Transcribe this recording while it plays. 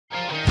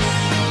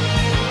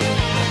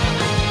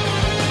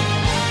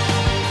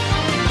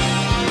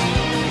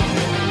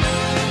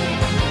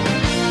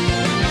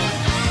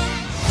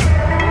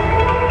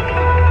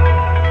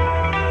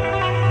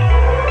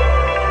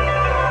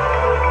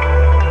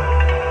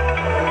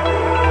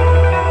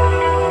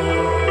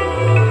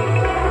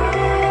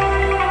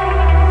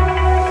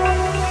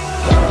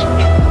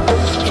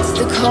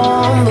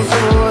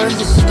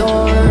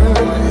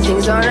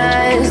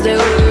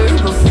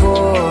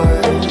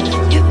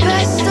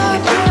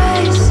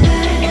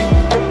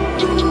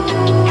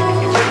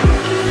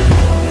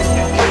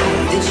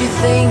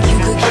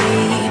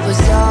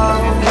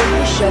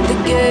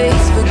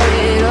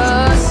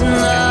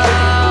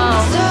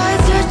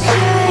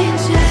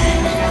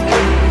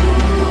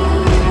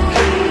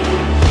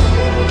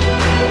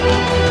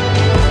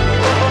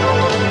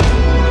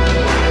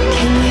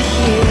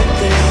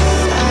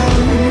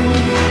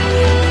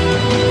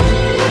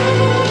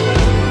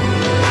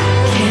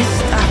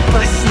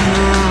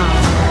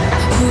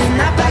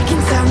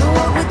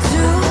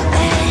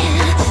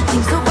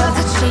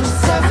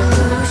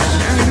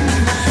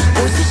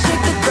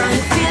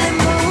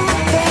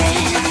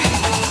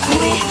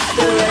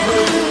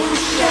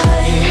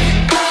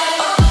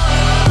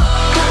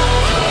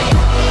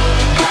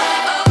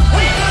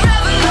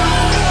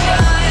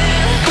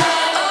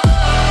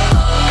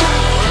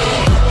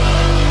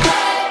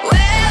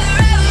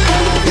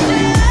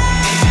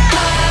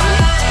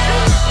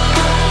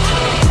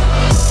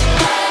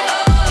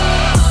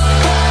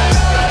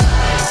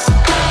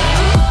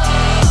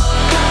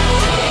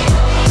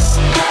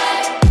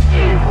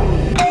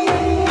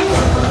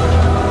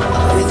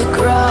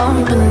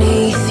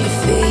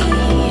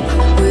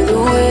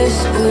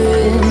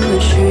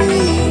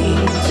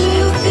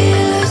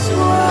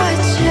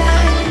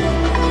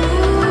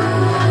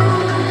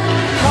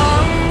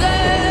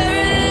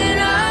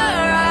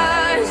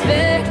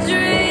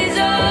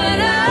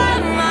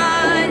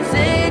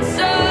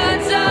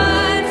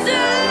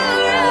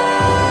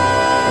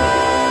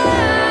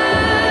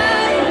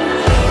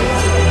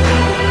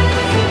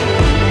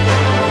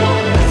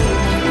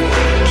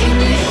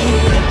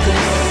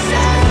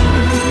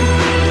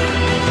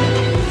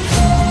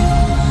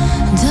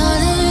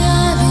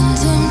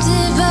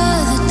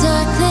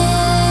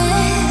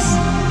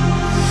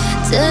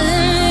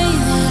telling me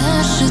that I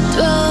should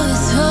throw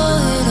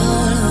it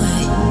all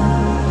away.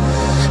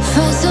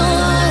 Fight so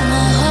hard,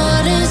 my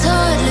heart is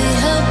hardly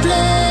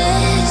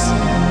helpless.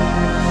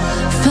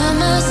 Find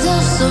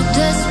myself so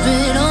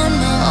desperate on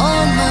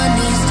my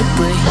knees to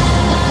break.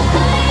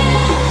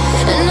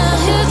 And I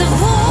hear the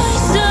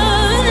voice of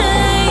an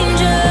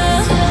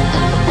angel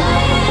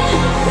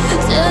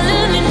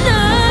telling me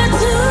not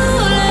to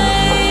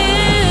lay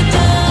it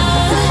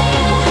down.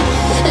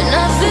 And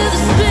I feel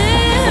the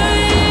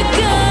spirit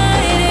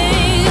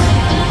guiding,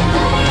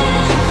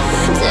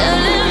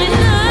 telling me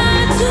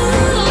not to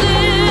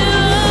give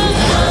up.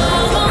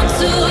 Hold on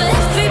to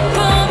every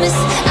promise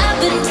I've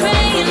been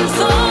praying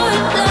for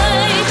at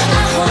night.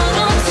 I hold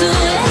on to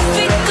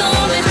every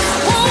comment,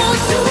 won't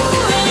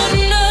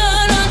surrender,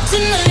 not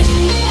tonight.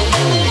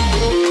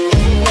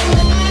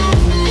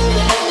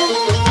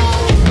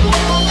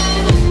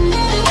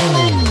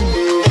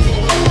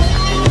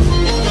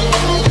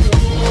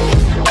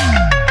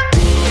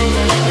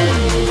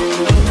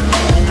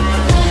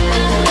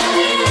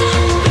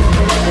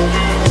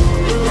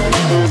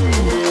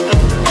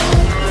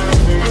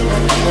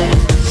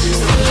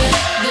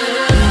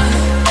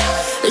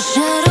 The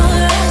shadow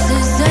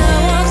rises, I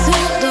walk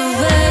through the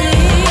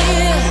valley,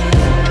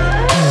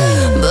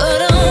 but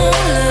I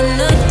won't let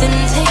nothing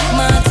take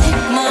my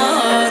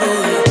heart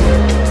away.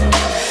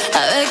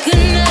 I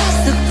recognize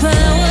the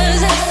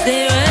powers as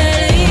they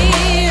rally.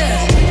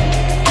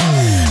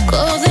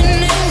 Call the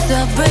names,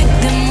 I break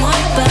them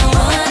one by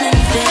one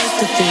and face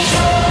to face.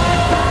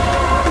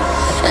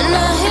 And I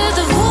hear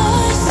the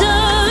voice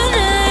of an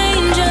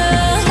angel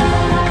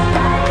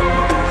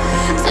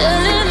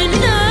telling me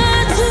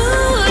not to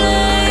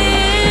lay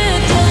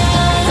it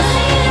down.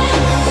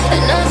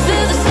 And I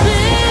feel the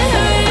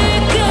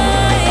spirit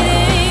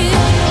guiding,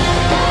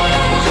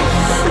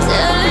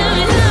 telling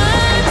me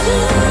not to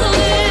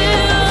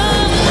give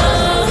up.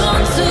 Hold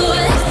on to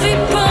every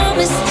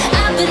promise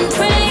I've been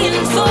praying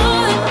for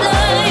at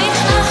night.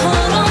 I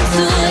hold on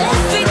to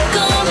every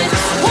comment,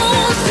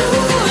 won't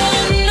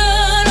surrender,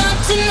 not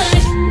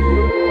tonight.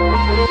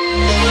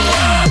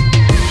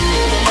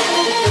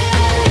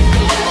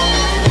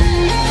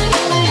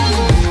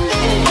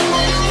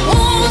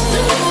 Won't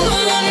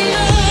surrender,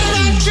 not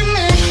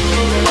tonight.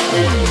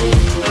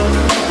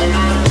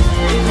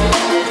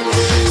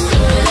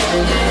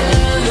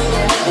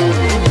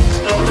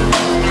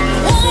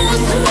 Won't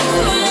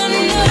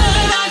surrender,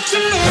 not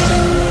tonight.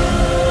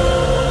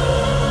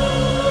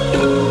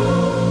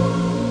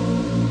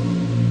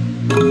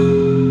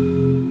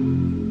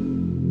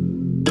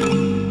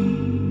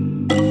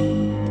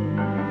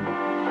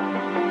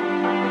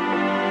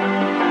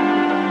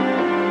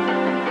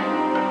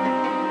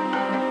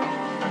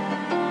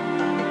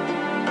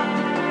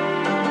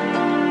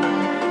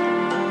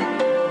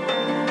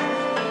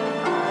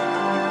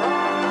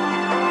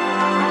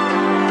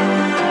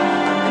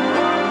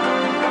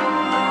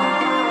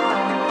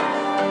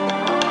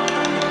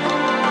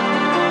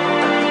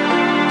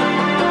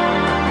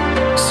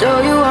 So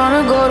you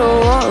wanna go to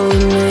war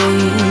with me?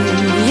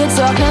 You're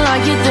talking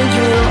like you think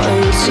you're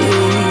royalty.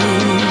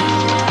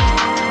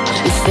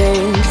 You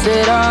think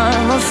that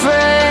I'm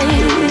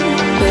afraid,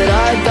 but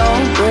I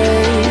don't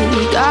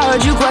break. I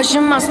heard you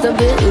question my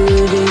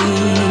stability.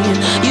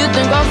 You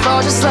think I'll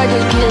fall just like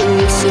a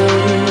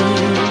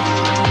guillotine,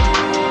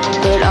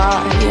 but I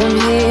am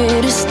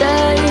here to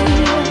stay.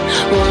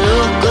 Won't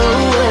look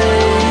away.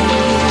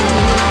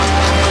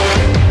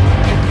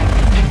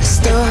 The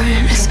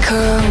storm is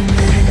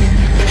coming,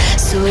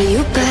 so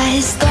you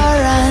better start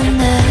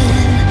running.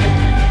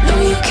 No,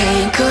 you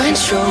can't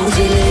control,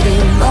 feel it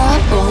in my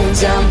bones.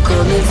 I'm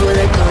coming for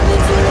the,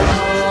 coming for the.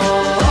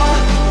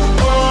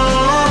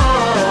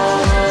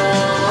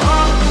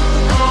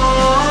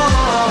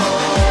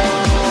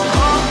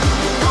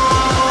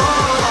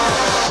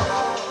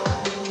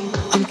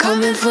 I'm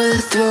coming for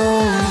the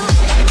throne.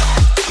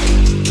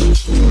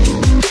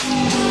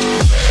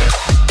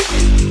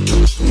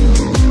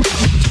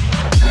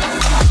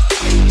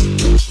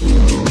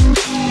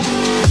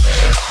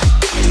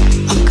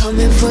 I'm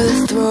coming for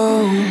the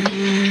throne.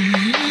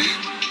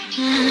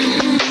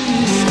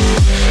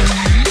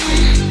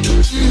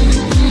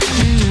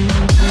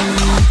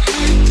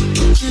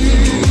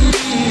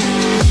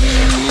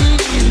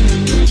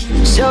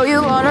 So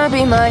you wanna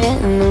be my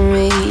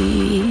enemy?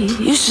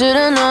 You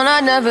should've known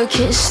I'd never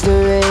kiss the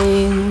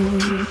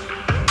rain.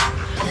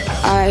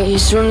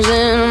 Ice runs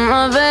in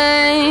my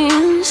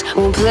veins,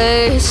 won't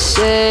play it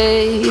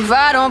safe.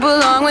 I don't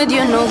belong with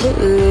your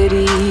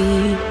nobility.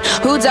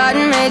 Who died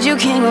and made you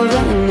king of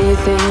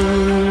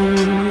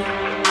anything?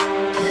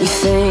 You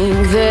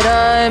think that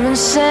I'm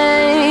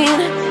insane?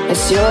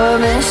 It's your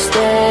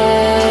mistake.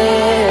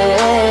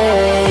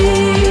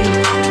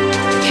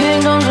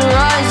 Kingdoms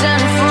rise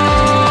and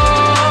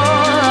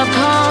fall, I've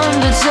come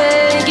to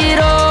take it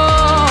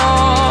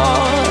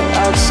all.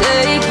 I'll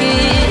take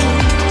it,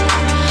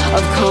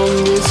 I've come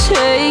to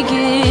take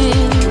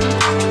it.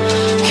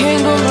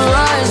 Kingdoms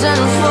rise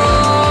and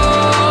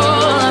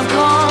fall, I've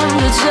come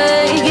to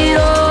take it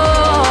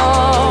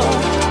all.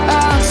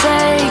 I'll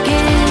take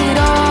it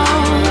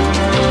all.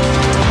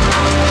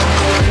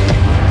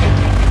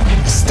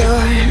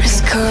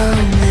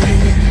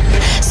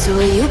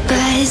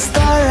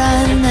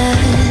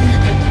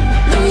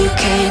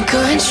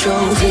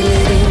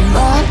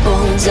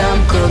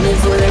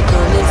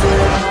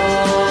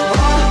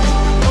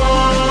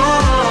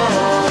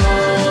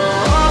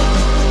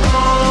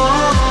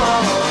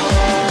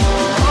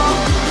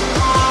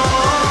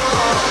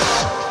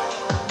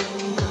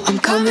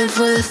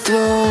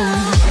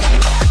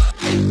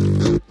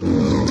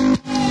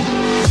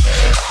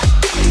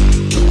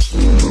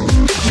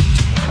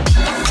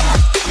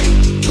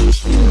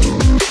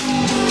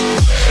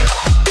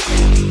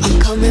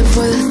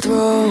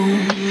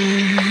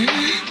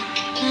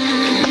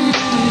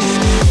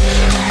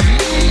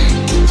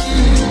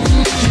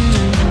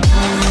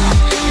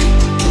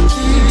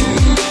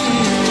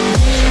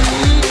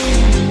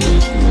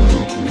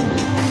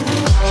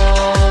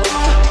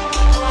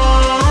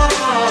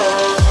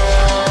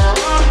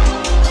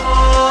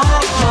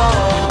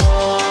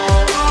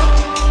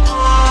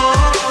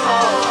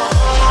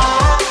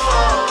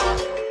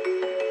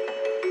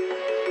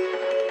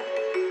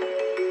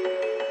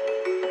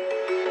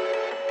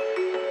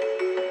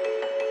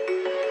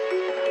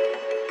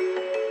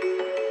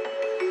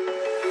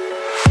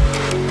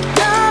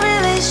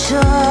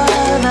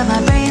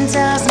 but my brain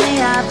tells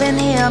me I've been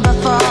here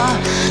before.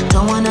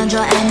 Don't wanna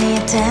draw any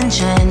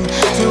attention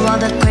to all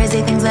the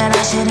crazy things that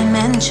I shouldn't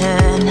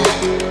mention.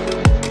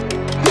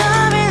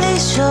 Not really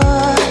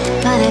sure,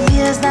 but it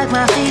feels like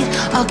my feet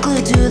are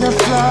glued to the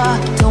floor.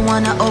 Don't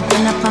wanna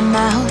open up my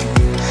mouth,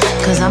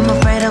 cause I'm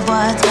afraid of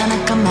what's gonna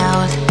come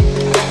out.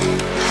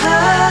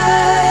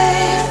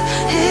 Life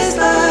is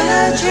but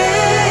a dream.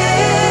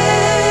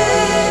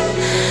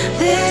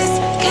 This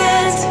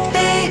can't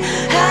be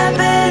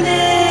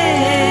happening.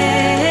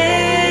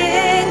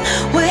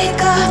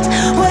 Wake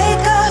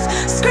up,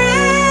 scream.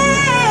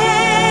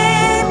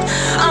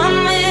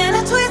 I'm in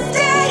a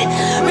twisted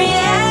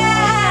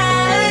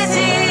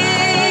reality.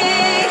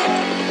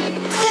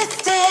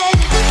 Twisted.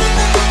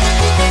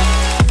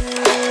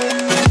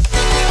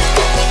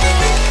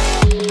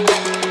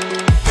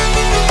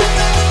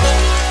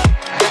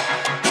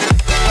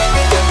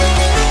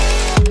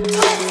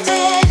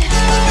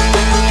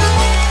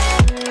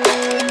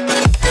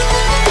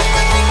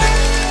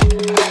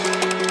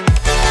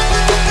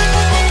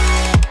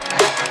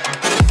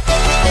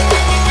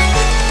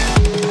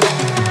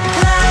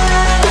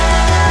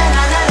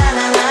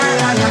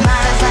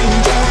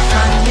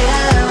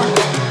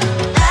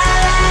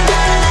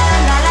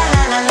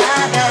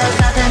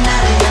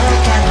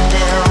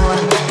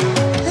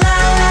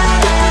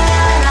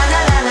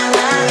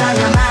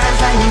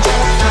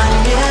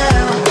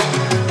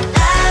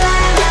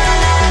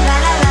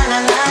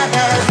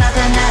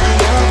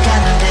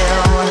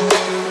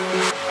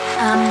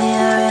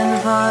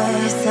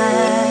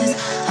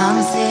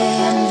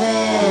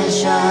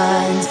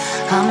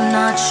 I'm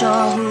not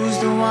sure who's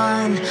the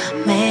one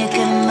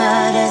making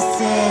the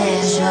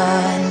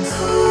decisions.